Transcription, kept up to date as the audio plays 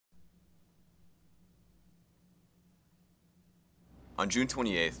On June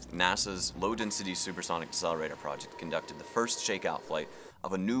 28th, NASA's Low-Density Supersonic Decelerator project conducted the first shakeout flight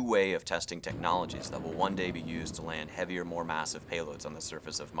of a new way of testing technologies that will one day be used to land heavier, more massive payloads on the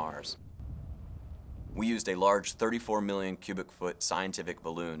surface of Mars. We used a large 34 million cubic foot scientific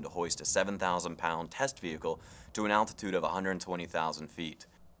balloon to hoist a 7,000-pound test vehicle to an altitude of 120,000 feet.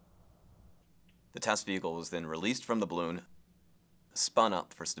 The test vehicle was then released from the balloon, spun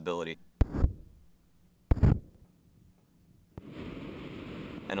up for stability,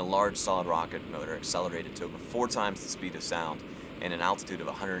 and a large solid rocket motor accelerated to over 4 times the speed of sound and an altitude of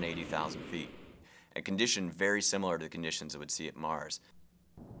 180,000 feet, a condition very similar to the conditions it would see at Mars.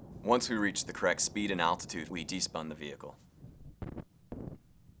 Once we reached the correct speed and altitude, we despun the vehicle.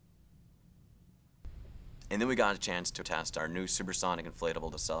 And then we got a chance to test our new supersonic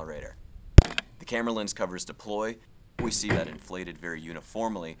inflatable decelerator. The camera lens covers deploy. We see that inflated very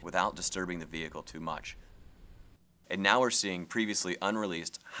uniformly without disturbing the vehicle too much. And now we're seeing previously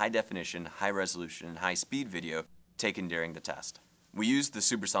unreleased, high-definition, high-resolution, and high-speed video taken during the test. We used the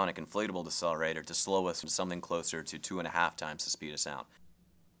supersonic inflatable decelerator to slow us to something closer to 2.5 times the speed of sound.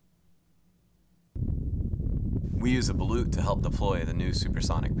 We use a ballute to help deploy the new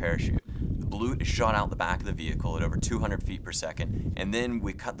supersonic parachute. The ballute is shot out the back of the vehicle at over 200 feet per second, and then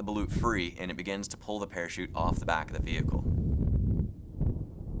we cut the ballute free and it begins to pull the parachute off the back of the vehicle.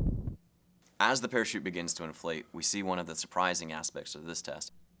 As the parachute begins to inflate, we see one of the surprising aspects of this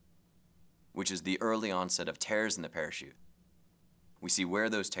test, which is the early onset of tears in the parachute. We see where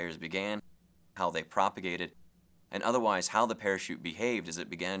those tears began, how they propagated, and otherwise how the parachute behaved as it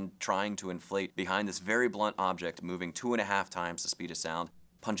began trying to inflate behind this very blunt object moving 2.5 times the speed of sound,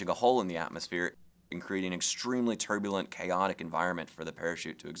 punching a hole in the atmosphere and creating an extremely turbulent, chaotic environment for the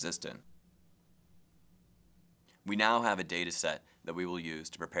parachute to exist in. We now have a data set that we will use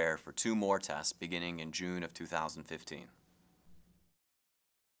to prepare for 2 more tests beginning in June of 2015.